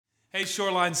Hey,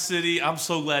 Shoreline City, I'm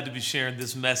so glad to be sharing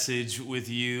this message with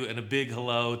you. And a big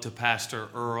hello to Pastor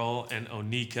Earl and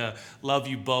Onika. Love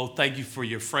you both. Thank you for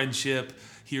your friendship.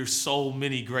 Hear so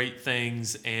many great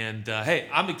things. And hey,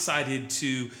 I'm excited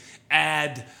to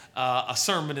add a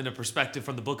sermon and a perspective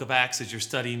from the book of Acts as you're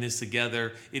studying this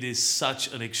together. It is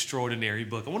such an extraordinary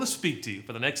book. I want to speak to you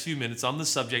for the next few minutes on the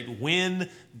subject, When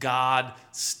God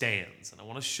Stands. And I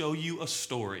want to show you a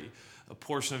story, a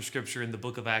portion of scripture in the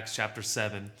book of Acts chapter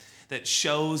 7 that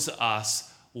shows us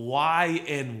why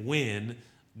and when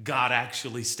God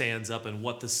actually stands up and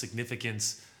what the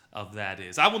significance of that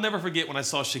is. I will never forget when I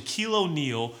saw Shaquille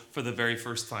O'Neal for the very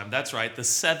first time. That's right, the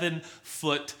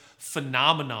 7-foot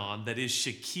phenomenon that is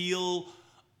Shaquille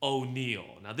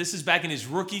O'Neal. Now, this is back in his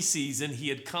rookie season. He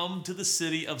had come to the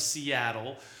city of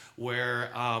Seattle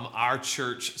where our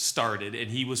church started, and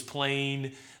he was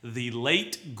playing the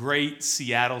late, great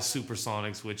Seattle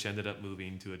Supersonics, which ended up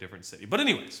moving to a different city. But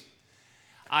anyways,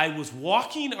 I was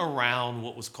walking around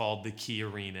what was called the Key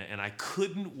Arena, and I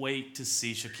couldn't wait to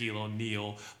see Shaquille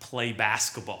O'Neal play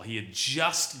basketball. He had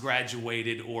just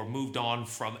graduated or moved on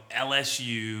from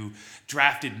LSU,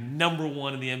 drafted number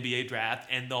 1 in the NBA draft,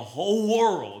 and the whole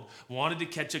world wanted to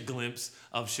catch a glimpse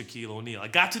of Shaquille O'Neal. I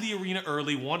got to the arena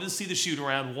early, wanted to see the shoot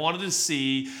around, wanted to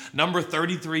see number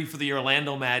 33 for the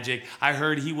Orlando Magic. I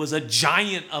heard he was a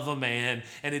giant of a man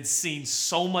and had seen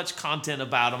so much content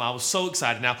about him. I was so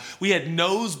excited. Now, we had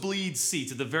nosebleed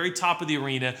seats at the very top of the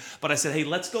arena, but I said, hey,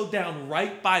 let's go down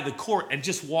right by the court and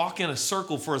just walk in a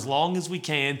circle for as long as we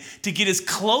can to get as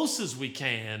close as we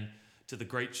can to the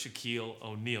great Shaquille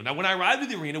O'Neal. Now, when I arrived at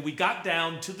the arena, we got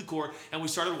down to the court and we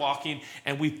started walking,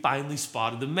 and we finally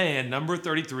spotted the man, number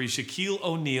 33, Shaquille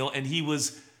O'Neal, and he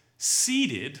was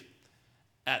seated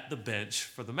at the bench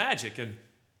for the Magic. And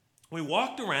we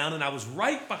walked around, and I was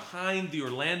right behind the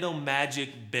Orlando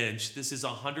Magic bench. This is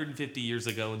 150 years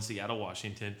ago in Seattle,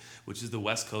 Washington, which is the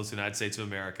west coast of the United States of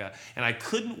America. And I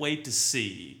couldn't wait to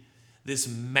see this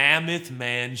mammoth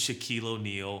man, Shaquille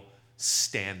O'Neal,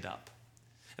 stand up.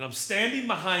 And I'm standing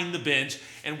behind the bench,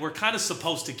 and we're kind of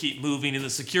supposed to keep moving, and the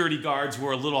security guards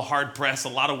were a little hard-pressed, a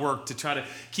lot of work to try to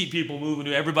keep people moving.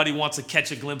 Everybody wants to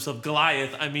catch a glimpse of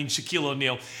Shaquille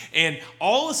O'Neal. And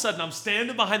all of a sudden, I'm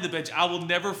standing behind the bench. I will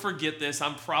never forget this.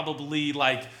 I'm probably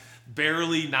like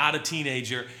barely not a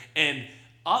teenager. And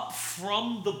up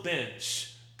from the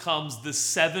bench comes the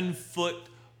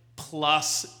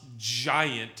 7-foot-plus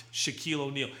giant Shaquille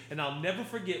O'Neal. And I'll never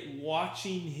forget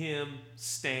watching him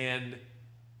stand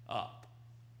up.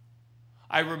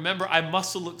 I remember I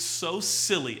must have looked so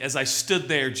silly as I stood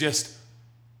there just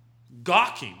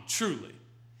gawking, truly,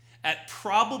 at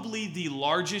probably the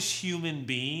largest human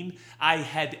being I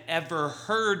had ever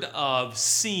heard of,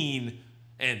 seen,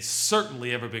 and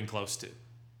certainly ever been close to.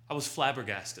 I was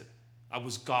flabbergasted. I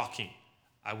was gawking.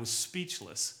 I was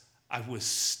speechless. I was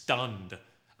stunned.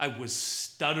 I was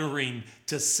stuttering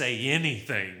to say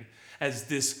anything as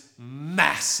this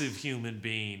massive human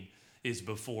being is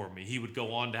before me. He would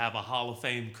go on to have a Hall of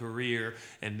Fame career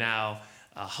and now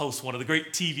host one of the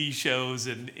great TV shows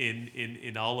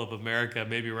in all of America,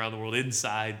 maybe around the world,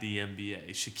 inside the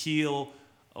NBA. Shaquille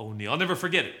O'Neal. I'll never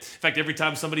forget it. In fact, every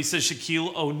time somebody says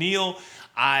Shaquille O'Neal,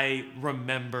 I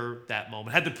remember that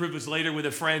moment. Had the privilege later with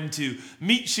a friend to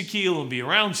meet Shaquille and be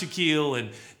around Shaquille, and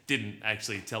didn't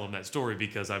actually tell him that story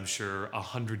because I'm sure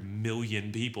 100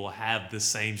 million people have the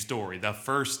same story. The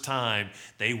first time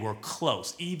they were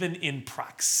close, even in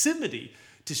proximity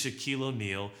to Shaquille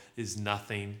O'Neal, is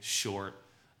nothing short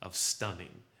of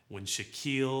stunning. When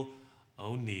Shaquille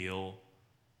O'Neal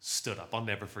stood up, I'll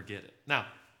never forget it. Now,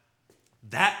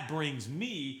 that brings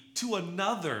me to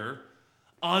another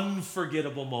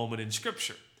unforgettable moment in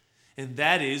Scripture. And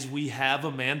that is, we have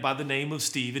a man by the name of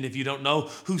Stephen. If you don't know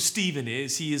who Stephen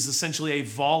is, he is essentially a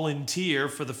volunteer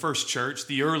for the first church,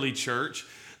 the early church,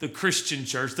 the Christian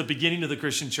church, the beginning of the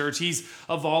Christian church. He's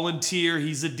a volunteer.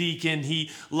 He's a deacon.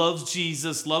 He loves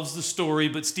Jesus, loves the story.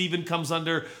 But Stephen comes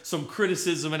under some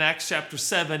criticism in Acts chapter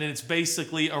 7, and it's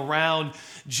basically around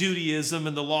Judaism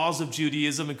and the laws of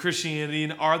Judaism and Christianity,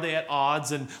 and are they at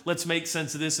odds, and let's make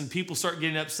sense of this. And people start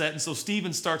getting upset, and so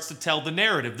Stephen starts to tell the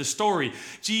narrative, the story,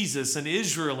 Jesus and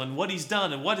Israel and what he's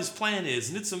done and what his plan is,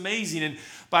 and it's amazing. And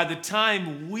by the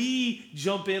time we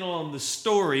jump in on the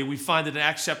story, we find that in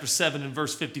Acts chapter 7 and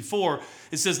verse 54,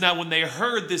 it says, now when they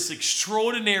heard this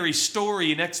extraordinary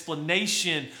story and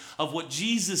explanation of what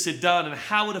Jesus had done and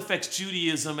how it affects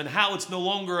Judaism and how it's no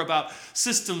longer about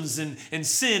systems and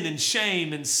sin and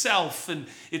shame and self, and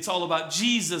it's all about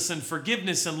Jesus and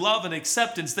forgiveness and love and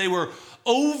acceptance, they were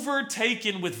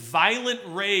overtaken with violent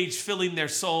rage filling their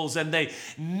souls, and they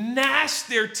gnashed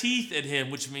their teeth at him,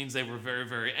 which means they were very,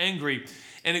 very angry.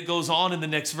 And it goes on in the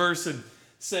next verse and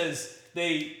says,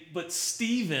 they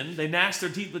gnashed their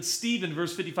teeth, but Stephen,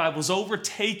 verse 55, was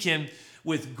overtaken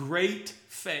with great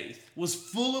faith, was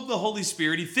full of the Holy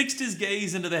Spirit. He fixed his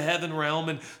gaze into the heaven realm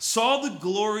and saw the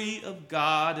glory of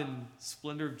God and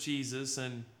splendor of Jesus,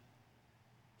 and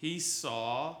he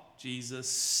saw Jesus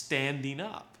standing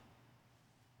up.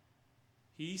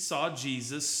 He saw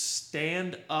Jesus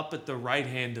stand up at the right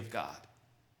hand of God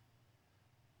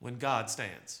when God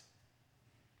stands.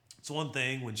 It's one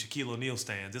thing when Shaquille O'Neal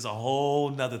stands. It's a whole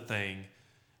nother thing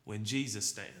when Jesus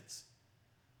stands.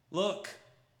 Look,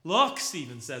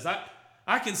 Stephen says,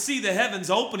 I can see the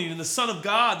heavens opening and the Son of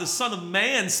God, the Son of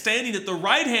Man, standing at the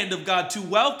right hand of God to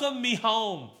welcome me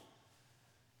home.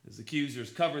 His accusers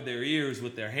covered their ears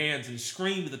with their hands and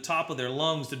screamed at the top of their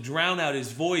lungs to drown out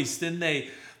his voice. Then they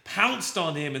pounced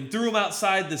on him and threw him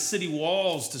outside the city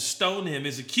walls to stone him.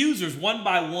 His accusers, one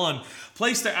by one,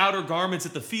 placed their outer garments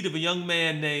at the feet of a young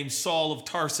man named Saul of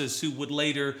Tarsus, who would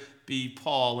later be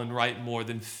Paul and write more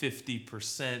than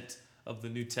 50% of the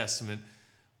New Testament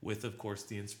with, of course,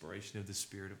 the inspiration of the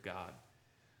Spirit of God.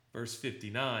 Verse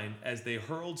 59, as they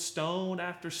hurled stone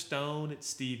after stone at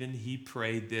Stephen, he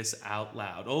prayed this out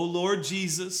loud. "O Lord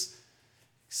Jesus,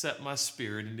 accept my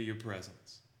spirit into your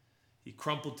presence." He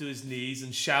crumpled to his knees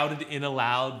and shouted in a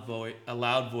loud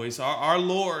voice, our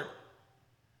Lord,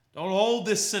 don't hold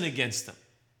this sin against them.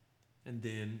 And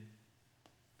then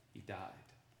he died.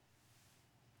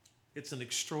 It's an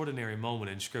extraordinary moment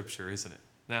in Scripture, isn't it?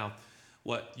 Now,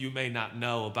 what you may not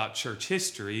know about church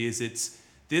history is it's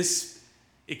this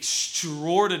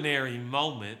extraordinary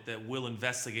moment that we'll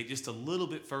investigate just a little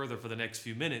bit further for the next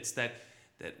few minutes that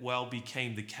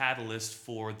became the catalyst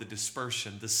for the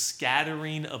dispersion, the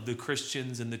scattering of the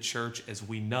Christians in the church as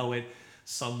we know it.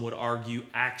 Some would argue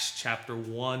Acts chapter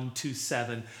 1 to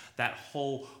 7, that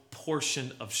whole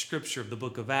portion of Scripture of the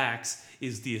book of Acts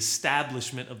is the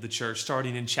establishment of the church.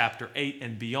 Starting in chapter 8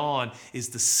 and beyond is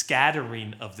the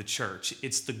scattering of the church.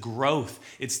 It's the growth,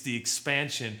 it's the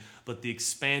expansion, but the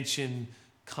expansion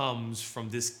comes from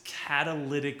this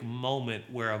catalytic moment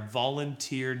where a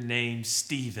volunteer named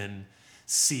Stephen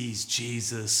sees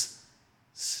Jesus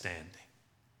standing.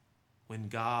 When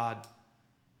God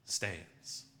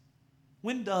stands.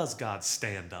 When does God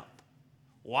stand up?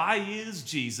 Why is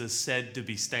Jesus said to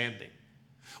be standing?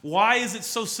 Why is it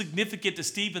so significant to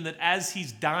Stephen that as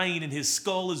he's dying and his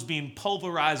skull is being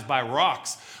pulverized by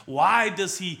rocks, why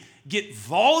does he get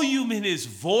volume in his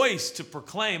voice to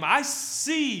proclaim, I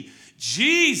see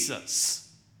Jesus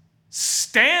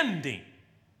standing.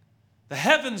 The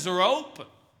heavens are open.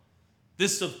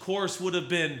 This, of course, would have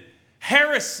been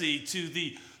heresy to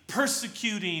the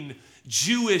persecuting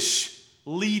Jewish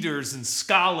leaders and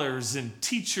scholars and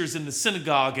teachers in the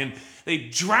synagogue, and they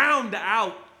drowned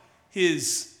out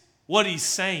what he's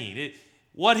saying.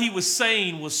 What he was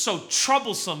saying was so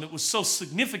troublesome, it was so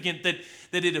significant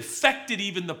that it affected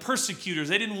even the persecutors.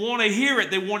 They didn't want to hear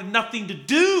it. They wanted nothing to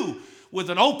do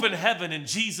with an open heaven and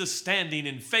Jesus standing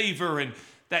in favor, and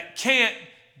that can't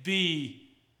be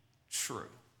true.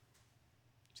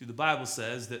 See, the Bible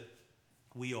says that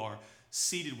we are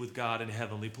seated with God in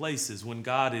heavenly places. When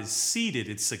God is seated,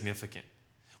 it's significant.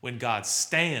 When God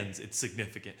stands, it's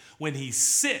significant. When he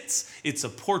sits, it's a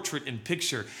portrait and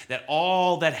picture that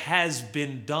all that has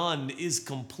been done is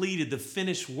completed. The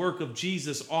finished work of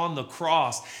Jesus on the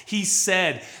cross. He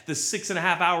said the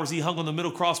 6.5 hours he hung on the middle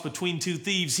cross between two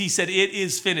thieves, he said, it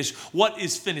is finished. What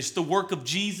is finished? The work of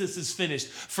Jesus is finished.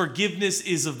 Forgiveness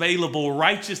is available.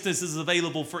 Righteousness is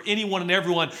available for anyone and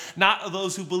everyone, not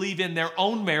those who believe in their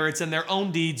own merits and their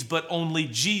own deeds, but only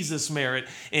Jesus' merit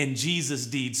and Jesus'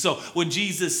 deeds. So when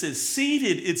Jesus is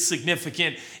seated, it's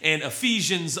significant, and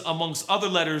Ephesians, amongst other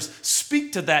letters,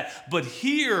 speak to that. But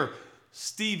here,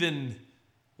 Stephen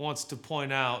wants to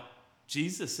point out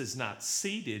Jesus is not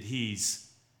seated, he's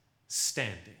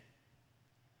standing.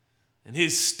 And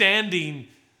his standing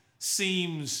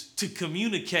seems to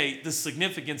communicate the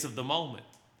significance of the moment.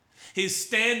 His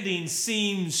standing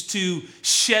seems to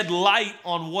shed light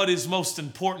on what is most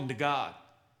important to God.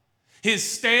 His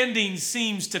standing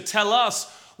seems to tell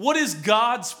us what is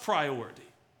God's priority.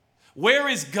 Where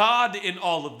is God in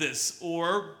all of this?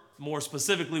 Or more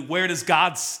specifically, where does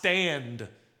God stand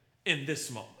in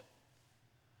this moment?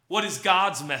 What is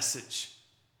God's message?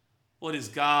 What is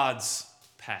God's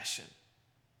passion?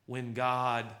 When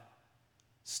God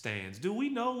stands. Do we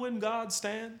know when God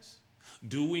stands?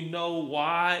 Do we know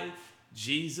why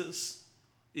Jesus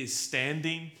is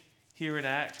standing here in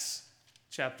Acts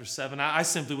chapter 7? I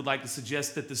simply would like to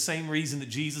suggest that the same reason that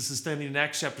Jesus is standing in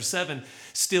Acts chapter 7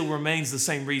 still remains the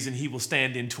same reason he will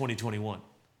stand in 2021.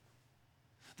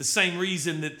 The same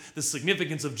reason that the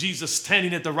significance of Jesus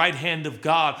standing at the right hand of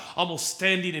God, almost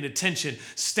standing in attention,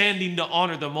 standing to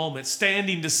honor the moment,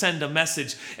 standing to send a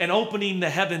message, and opening the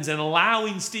heavens and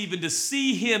allowing Stephen to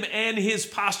see him and his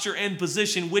posture and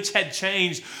position, which had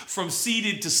changed from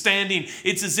seated to standing.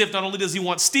 It's as if not only does he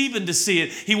want Stephen to see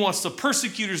it, he wants the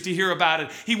persecutors to hear about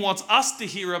it. He wants us to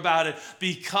hear about it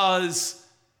because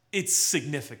it's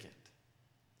significant.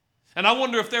 And I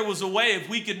wonder if there was a way, if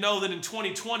we could know that in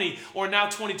 2020 or now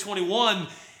 2021,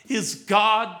 is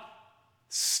God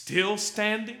still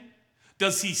standing?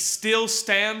 Does he still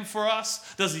stand for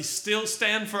us? Does he still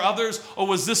stand for others? Or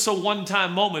was this a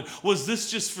one-time moment? Was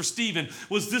this just for Stephen?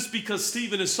 Was this because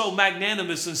Stephen is so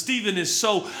magnanimous and Stephen is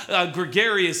so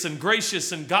gregarious and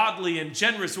gracious and godly and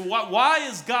generous? Why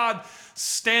is God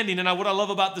standing? And what I love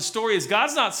about the story is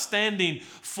God's not standing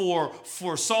for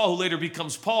Saul, who later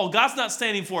becomes Paul. God's not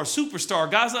standing for a superstar.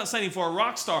 God's not standing for a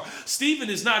rock star. Stephen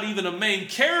is not even a main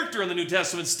character in the New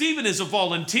Testament. Stephen is a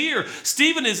volunteer.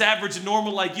 Stephen is average and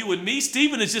normal like you and me.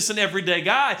 Stephen is just an everyday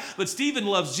guy. But Stephen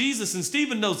loves Jesus, and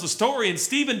Stephen knows the story, and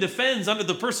Stephen defends under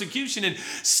the persecution, and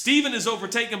Stephen is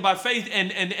overtaken by faith,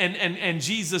 and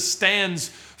Jesus stands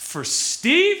for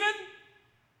Stephen.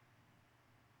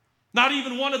 Not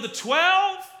even one of the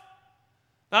 12?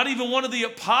 Not even one of the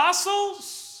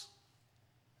apostles?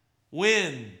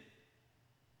 When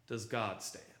does God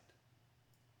stand?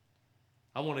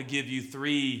 I want to give you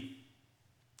three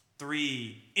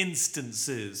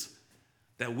instances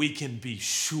that we can be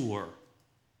sure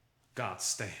God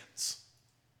stands.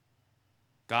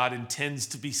 God intends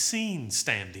to be seen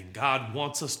standing. God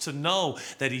wants us to know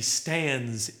that he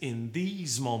stands in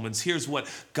these moments. Here's what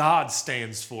God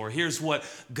stands for. Here's what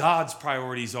God's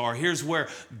priorities are. Here's where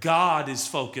God is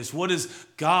focused. What does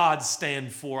God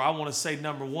stand for? I want to say,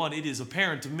 number one, it is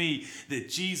apparent to me that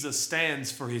Jesus stands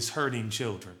for his hurting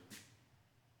children.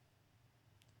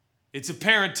 It's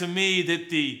apparent to me that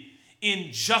the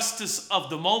injustice of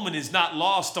the moment is not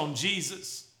lost on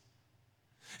Jesus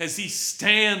as he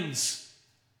stands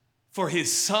for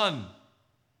his son,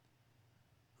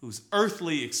 whose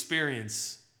earthly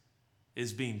experience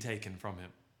is being taken from him.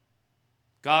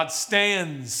 God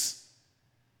stands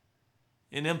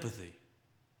in empathy.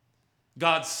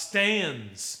 God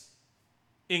stands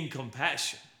in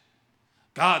compassion.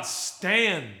 God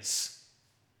stands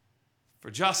for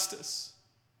justice.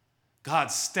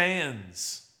 God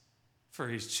stands for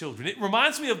his children. It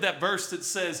reminds me of that verse that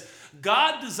says,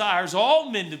 God desires all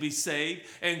men to be saved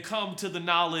and come to the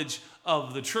knowledge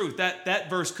of the truth. That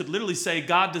verse could literally say,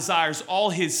 God desires all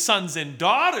his sons and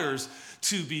daughters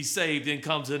to be saved and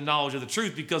come to the knowledge of the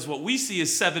truth, because what we see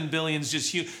is 7 billion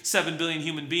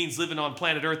human beings living on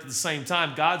planet Earth at the same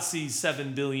time. God sees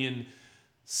 7 billion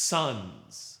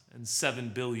sons and 7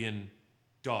 billion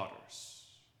daughters.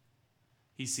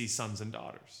 He sees sons and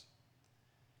daughters.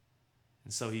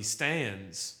 And so he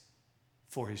stands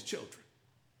for his children.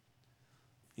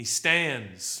 He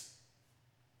stands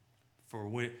for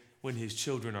when his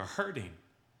children are hurting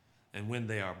and when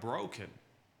they are broken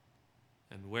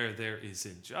and where there is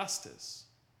injustice.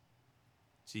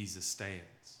 Jesus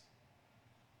stands.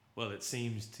 Well, it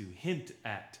seems to hint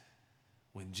at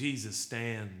when Jesus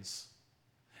stands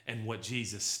and what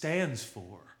Jesus stands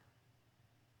for,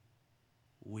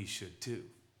 we should too.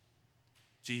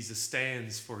 Jesus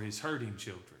stands for his hurting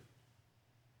children.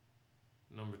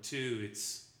 Number two,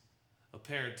 it's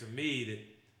apparent to me that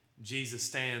Jesus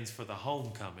stands for the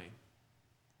homecoming.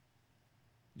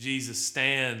 Jesus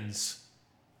stands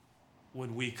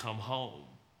when we come home.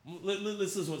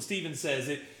 Listen to what Stephen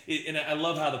says. And I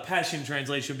love how the Passion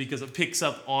Translation, because it picks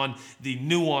up on the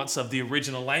nuance of the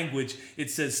original language. It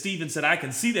says, Stephen said, I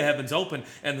can see the heavens open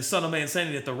and the Son of Man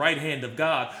standing at the right hand of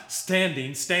God,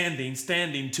 standing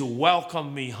to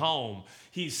welcome me home.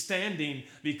 He's standing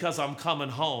because I'm coming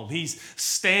home. He's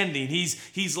standing.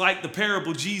 He's like the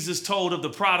parable Jesus told of the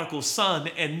prodigal son.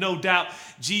 And no doubt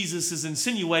Jesus is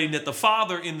insinuating that the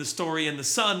Father in the story and the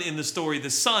Son in the story, the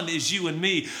Son is you and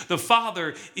me. The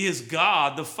Father is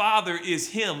God. The Father is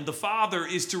him. The Father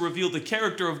is to reveal the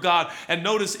character of God. And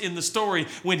notice in the story,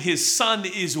 when his Son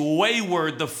is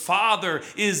wayward, the Father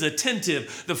is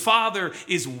attentive. The Father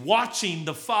is watching.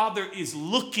 The Father is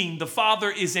looking. The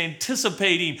Father is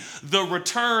anticipating the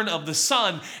return of the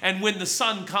Son. And when the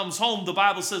Son comes home, the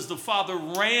Bible says the Father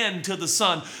ran to the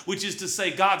Son, which is to say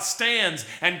God stands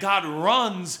and God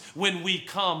runs when we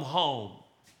come home.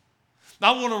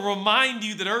 I want to remind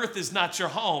you that earth is not your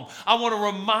home. I want to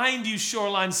remind you,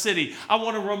 Shoreline City. I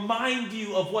want to remind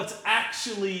you of what's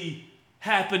actually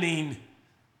happening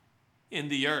in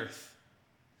the earth.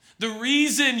 The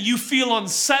reason you feel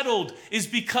unsettled is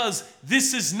because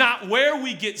this is not where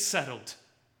we get settled.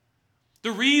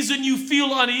 The reason you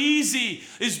feel uneasy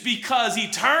is because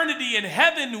eternity in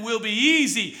heaven will be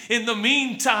easy. In the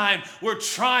meantime, we're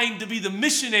trying to be the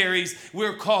missionaries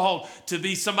we're called to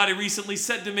be. Somebody recently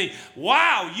said to me,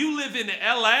 "Wow, you live in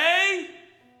LA?"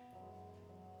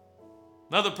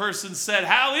 Another person said,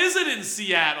 "How is it in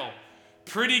Seattle?"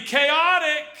 "Pretty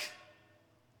chaotic."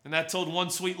 And I told one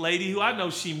sweet lady who I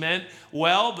know she meant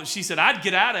well, but she said, "I'd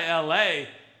get out of LA.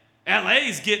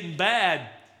 LA's getting bad."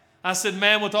 I said,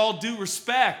 "Man, with all due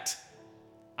respect,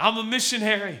 I'm a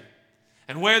missionary.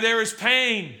 And where there is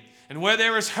pain and where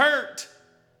there is hurt,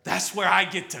 that's where I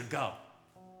get to go."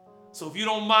 So if you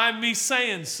don't mind me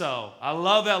saying so, I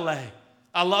love LA.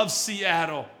 I love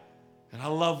Seattle. And I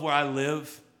love where I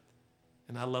live.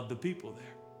 And I love the people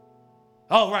there.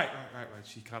 Oh, right.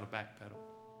 She kind of backpedaled.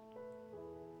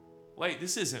 Wait,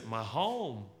 this isn't my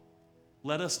home.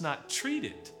 Let us not treat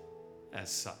it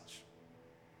as such.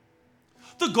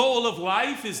 The goal of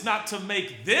life is not to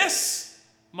make this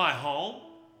my home.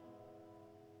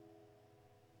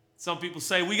 Some people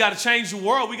say we got to change the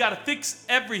world. We got to fix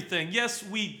everything. Yes,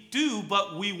 we do,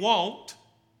 but we won't.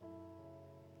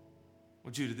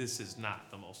 Well, Judah, this is not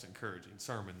the most encouraging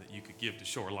sermon that you could give to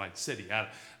Shoreline City.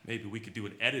 Maybe we could do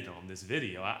an edit on this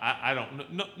video. I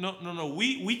don't know. No.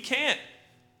 We can't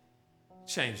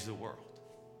change the world.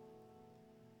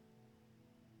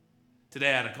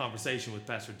 Today I had a conversation with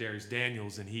Pastor Darius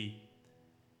Daniels, and we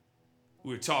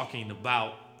were talking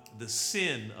about the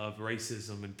sin of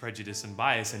racism and prejudice and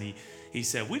bias, and he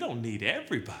said, we don't need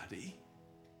everybody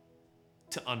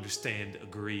to understand,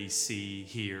 agree, see,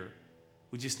 hear.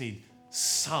 We just need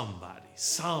somebody,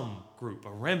 some group,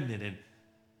 a remnant. And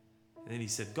then he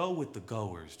said, go with the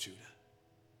goers, Judah.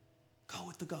 Go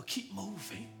with the go. Keep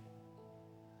moving.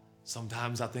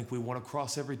 Sometimes I think we want to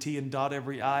cross every T and dot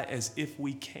every I as if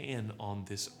we can on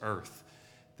this earth.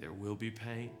 There will be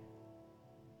pain.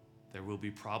 There will be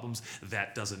problems.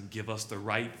 That doesn't give us the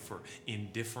right for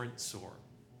indifference or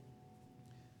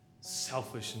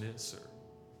selfishness or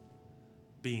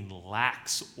being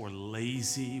lax or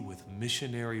lazy with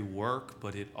missionary work,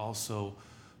 but it also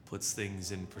puts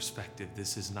things in perspective.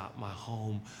 This is not my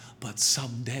home, but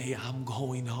someday I'm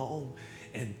going home.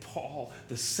 And Paul,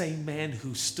 the same man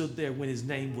who stood there when his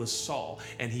name was Saul,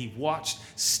 and he watched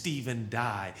Stephen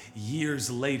die, years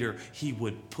later, he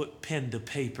would put pen to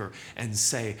paper and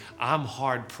say, I'm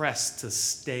hard pressed to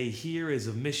stay here as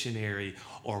a missionary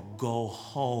or go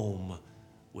home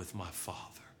with my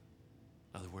Father.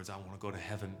 In other words, I want to go to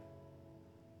heaven,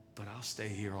 but I'll stay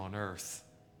here on earth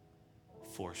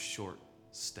for a short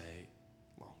stay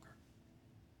longer.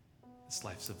 This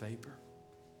life's a vapor.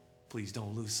 Please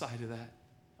don't lose sight of that.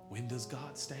 When does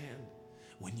God stand?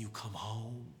 When you come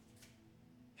home,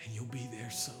 and you'll be there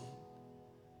soon.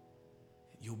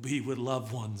 You'll be with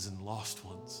loved ones and lost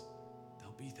ones.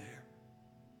 They'll be there.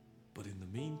 But in the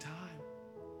meantime,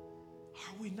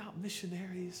 are we not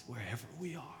missionaries wherever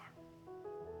we are?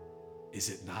 Is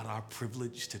it not our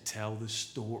privilege to tell the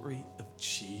story of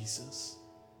Jesus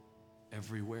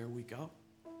everywhere we go?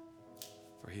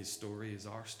 For his story is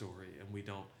our story, and we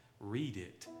don't read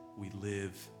it, we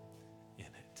live in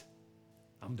it.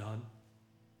 I'm done.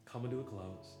 Coming to a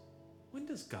close. When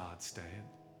does God stand?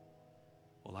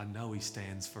 Well, I know he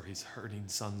stands for his hurting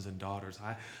sons and daughters.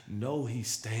 I know he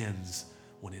stands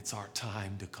when it's our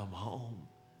time to come home.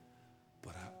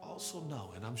 But I also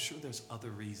know, and I'm sure there's other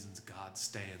reasons God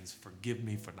stands. Forgive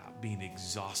me for not being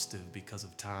exhaustive because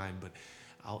of time, but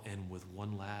I'll end with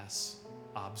one last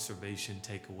observation,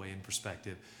 takeaway, and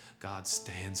perspective. God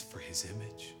stands for his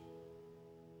image.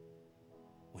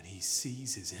 When he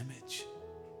sees his image,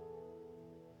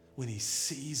 when he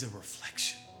sees a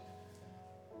reflection,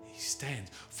 he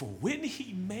stands. For when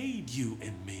he made you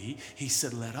and me, he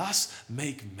said, let us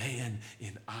make man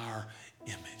in our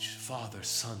image. Father,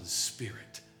 Son,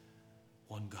 Spirit,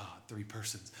 one God, three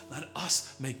persons. Let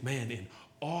us make man in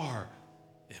our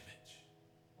image.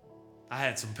 I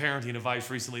had some parenting advice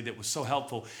recently that was so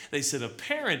helpful. They said a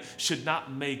parent should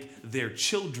not make their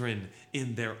children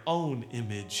in their own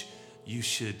image. You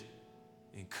should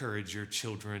encourage your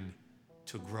children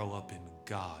to grow up in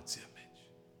God's image.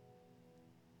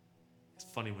 It's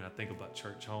funny when I think about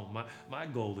church home. My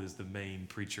goal as the main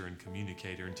preacher and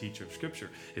communicator and teacher of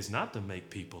Scripture is not to make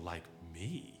people like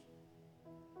me.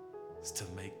 It's to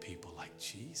make people like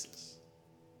Jesus.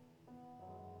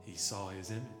 He saw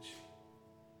his image.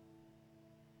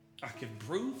 I can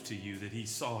prove to you that he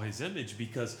saw his image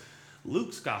because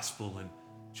Luke's gospel and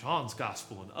John's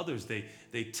gospel and others,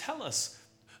 they tell us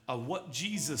what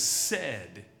Jesus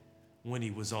said when he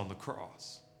was on the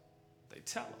cross. They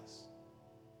tell us.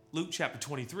 Luke chapter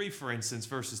 23, for instance,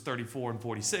 verses 34 and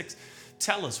 46,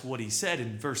 tell us what he said.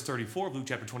 In verse 34 of Luke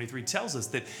chapter 23 tells us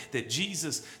that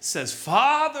Jesus says,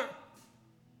 Father,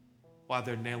 while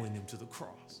they're nailing him to the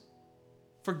cross,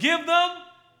 forgive them.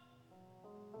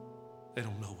 They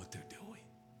don't know what they're doing.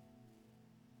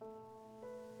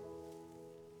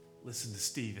 Listen to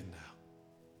Stephen now.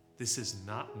 This is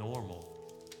not normal.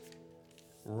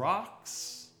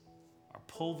 Rocks are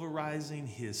pulverizing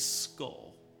his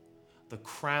skull. The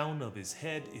crown of his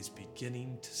head is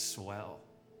beginning to swell.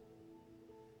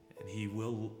 And he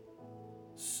will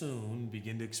soon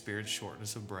begin to experience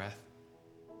shortness of breath.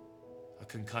 A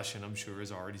concussion, I'm sure,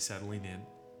 is already settling in.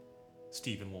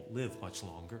 Stephen won't live much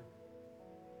longer.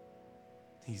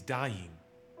 He's dying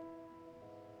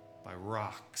by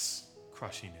rocks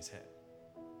crushing his head.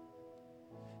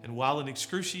 And while in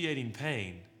excruciating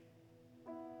pain,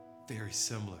 very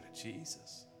similar to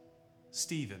Jesus,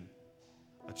 Stephen,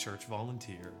 a church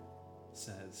volunteer,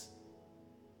 says,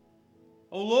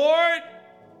 "Oh Lord,"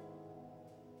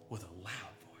 with a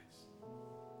loud voice,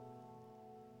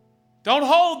 "don't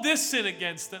hold this sin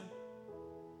against them."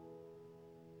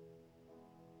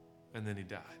 And then he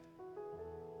died.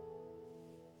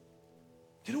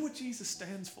 You know what Jesus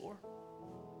stands for?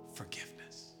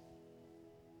 Forgiveness.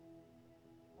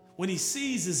 When he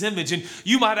sees his image, and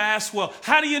you might ask, well,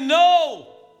 how do you know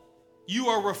you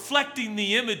are reflecting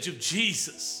the image of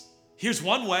Jesus? Here's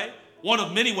one way, one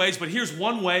of many ways, but here's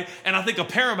one way, and I think a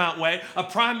paramount way, a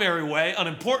primary way, an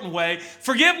important way: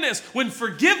 forgiveness. When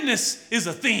forgiveness is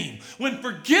a theme, when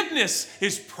forgiveness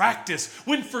is practiced,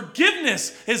 when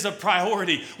forgiveness is a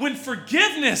priority, when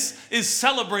forgiveness is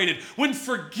celebrated, when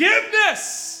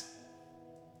forgiveness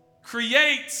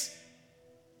creates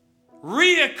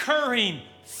reoccurring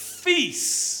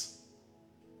feasts,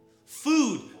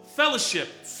 food, fellowship,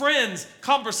 friends,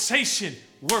 conversation,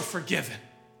 we're forgiven.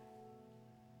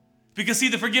 Because see,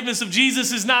 the forgiveness of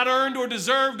Jesus is not earned or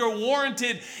deserved or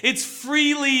warranted. It's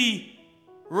freely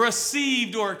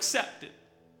received or accepted.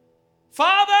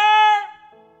 Father,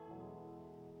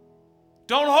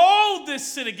 don't hold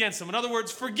this sin against them. In other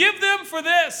words, forgive them for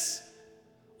this.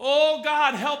 Oh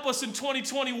God, help us in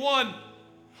 2021.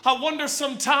 I wonder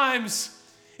sometimes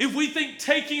if we think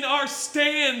taking our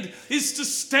stand is to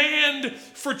stand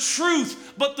for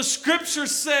truth, but the scripture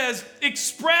says,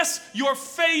 express your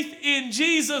faith in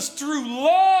Jesus through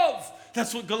love.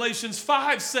 That's what Galatians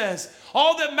 5 says.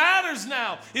 All that matters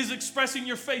now is expressing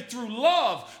your faith through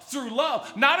love,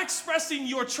 not expressing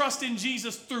your trust in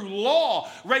Jesus through law,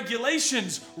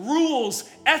 regulations, rules,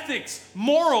 ethics,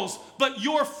 morals, but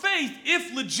your faith,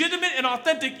 if legitimate and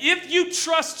authentic, if you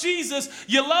trust Jesus,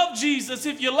 you love Jesus.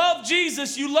 If you love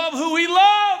Jesus, you love who he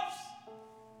loves.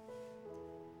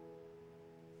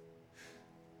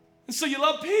 And so you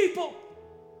love people.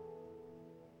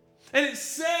 And it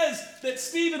says that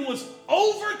Stephen was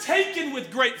overtaken with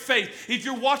great faith. If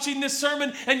you're watching this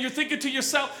sermon and you're thinking to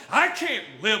yourself, I can't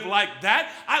live like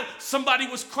that. Somebody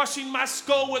was crushing my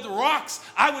skull with rocks.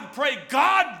 I would pray,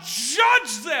 God,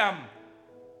 judge them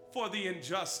for the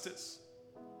injustice.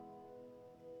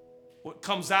 What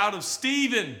comes out of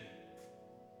Stephen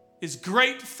is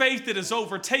great faith that has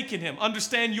overtaken him.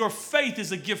 Understand, your faith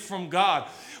is a gift from God.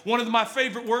 One of my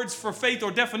favorite words for faith, or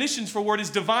definitions for word,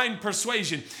 is divine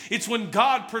persuasion. It's when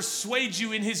God persuades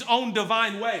you in his own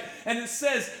divine way. And it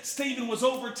says Stephen was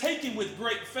overtaken with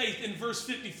great faith in verse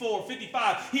 54,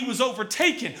 55. He was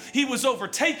overtaken. He was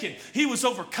overtaken. He was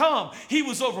overcome. He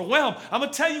was overwhelmed. I'm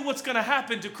going to tell you what's going to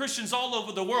happen to Christians all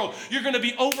over the world. You're going to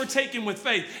be overtaken with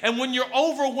faith. And when you're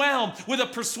overwhelmed with a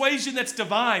persuasion that's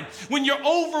divine, when you're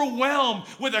overwhelmed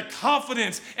with a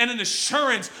confidence and an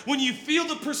assurance, when you feel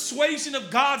the persuasion of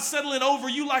God settling over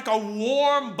you like a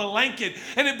warm blanket,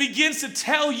 and it begins to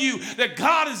tell you that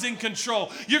God is in control.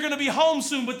 You're going to be home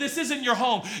soon, but this isn't your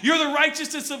home. You're the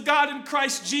righteousness of God in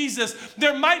Christ Jesus.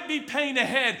 There might be pain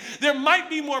ahead. There might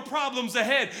be more problems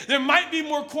ahead. There might be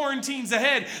more quarantines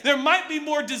ahead. There might be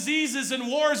more diseases and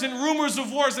wars and rumors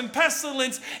of wars and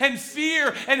pestilence and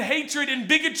fear and hatred and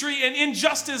bigotry and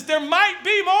injustice. There might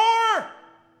be more.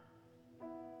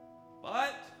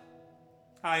 But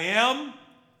I am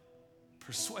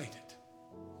persuaded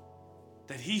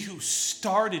that he who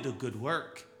started a good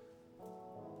work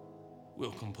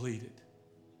will complete it.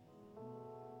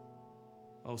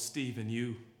 Oh, Stephen,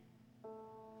 you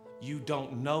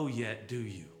don't know yet, do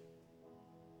you?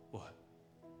 What?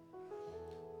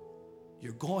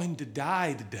 You're going to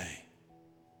die today.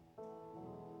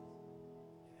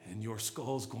 And your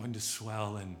skull's going to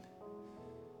swell, and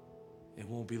it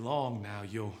won't be long now.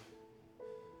 You'll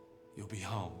be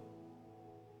home.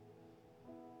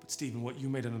 But Stephen, what you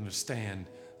may not understand,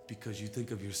 because you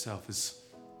think of yourself as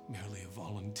merely a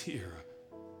volunteer.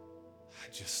 I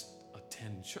just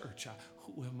attend church.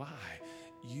 Who am I?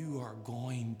 You are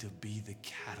going to be the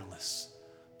catalyst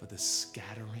for the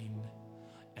scattering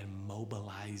and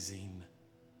mobilizing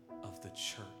of the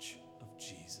church of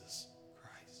Jesus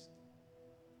Christ.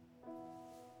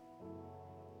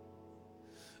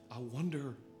 I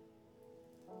wonder,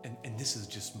 and this is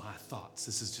just my thoughts,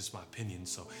 this is just my opinion,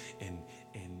 so and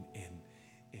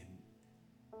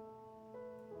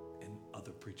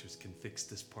other preachers can fix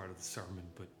this part of the sermon,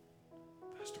 but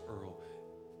Pastor Earl,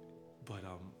 but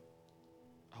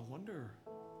I wonder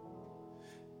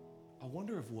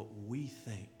if what we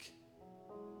think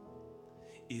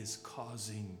is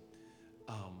causing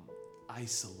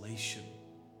isolation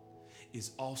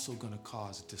is also going to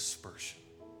cause dispersion.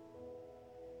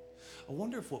 I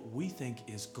wonder if what we think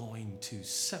is going to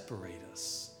separate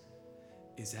us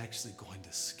is actually going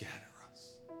to scatter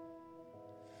us.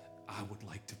 I would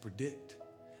like to predict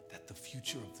that the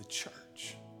future of the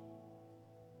church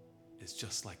is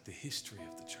just like the history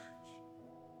of the church,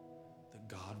 that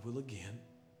God will again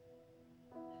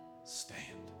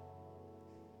stand.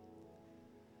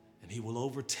 And he will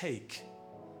overtake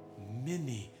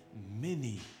many,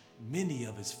 many, many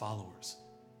of his followers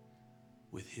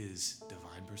with his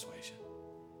divine persuasion,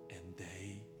 and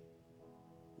they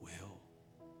will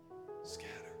scatter.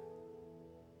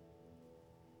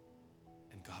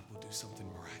 And God will do something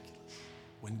miraculous.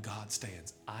 When God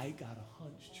stands, I got a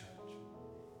hunch, church,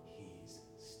 he's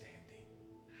standing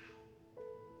now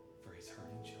for his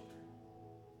hurting children,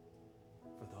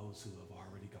 for those who have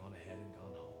already gone ahead and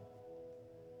gone home,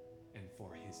 and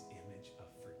for his image of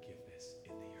forgiveness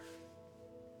in the earth.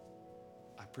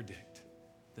 I predict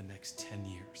the next 10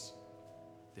 years,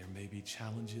 there may be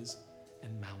challenges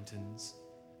and mountains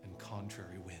and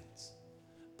contrary winds,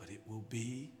 but it will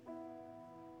be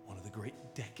one of the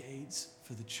great decades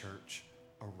for the church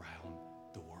around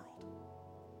the world.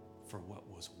 For what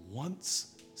was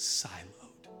once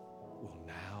siloed will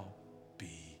now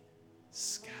be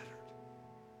scattered.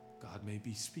 God may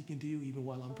be speaking to you even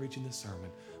while I'm preaching this sermon.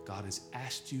 God has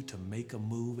asked you to make a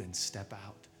move and step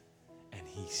out, and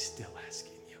he's still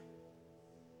asking you.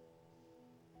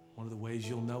 One of the ways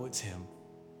you'll know it's him,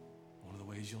 one of the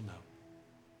ways you'll know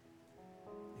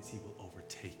is he will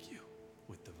overtake you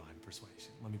with divine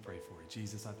persuasion. Let me pray for you.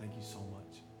 Jesus, I thank you so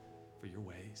much for your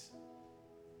ways,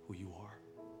 who you are.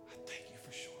 I thank you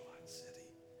for Shoreline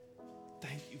City.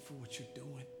 Thank you for what you're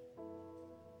doing.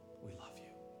 We love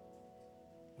you.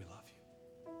 We love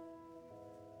you.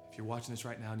 If you're watching this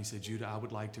right now and you say, Judah, I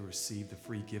would like to receive the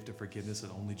free gift of forgiveness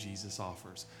that only Jesus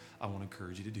offers, I want to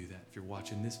encourage you to do that. If you're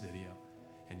watching this video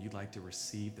and you'd like to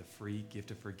receive the free gift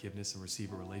of forgiveness and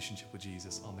receive a relationship with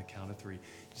Jesus, on the count of 3,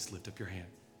 just lift up your hand.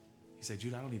 You say,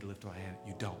 Judah, I don't need to lift my hand.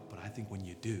 You don't, but I think when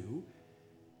you do,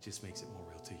 it just makes it more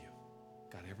real to you.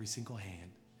 God, every single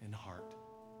hand and heart,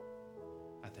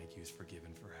 I thank you is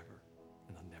forgiven forever,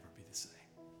 and they'll never be the same.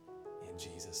 In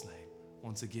Jesus' name.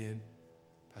 Once again,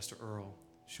 Pastor Earl,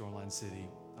 Shoreline City,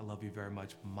 I love you very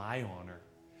much. My honor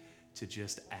to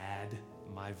just add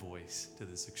my voice to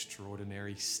this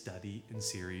extraordinary study and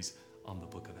series on the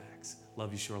book of Acts.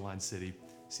 Love you, Shoreline City.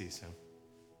 See you soon.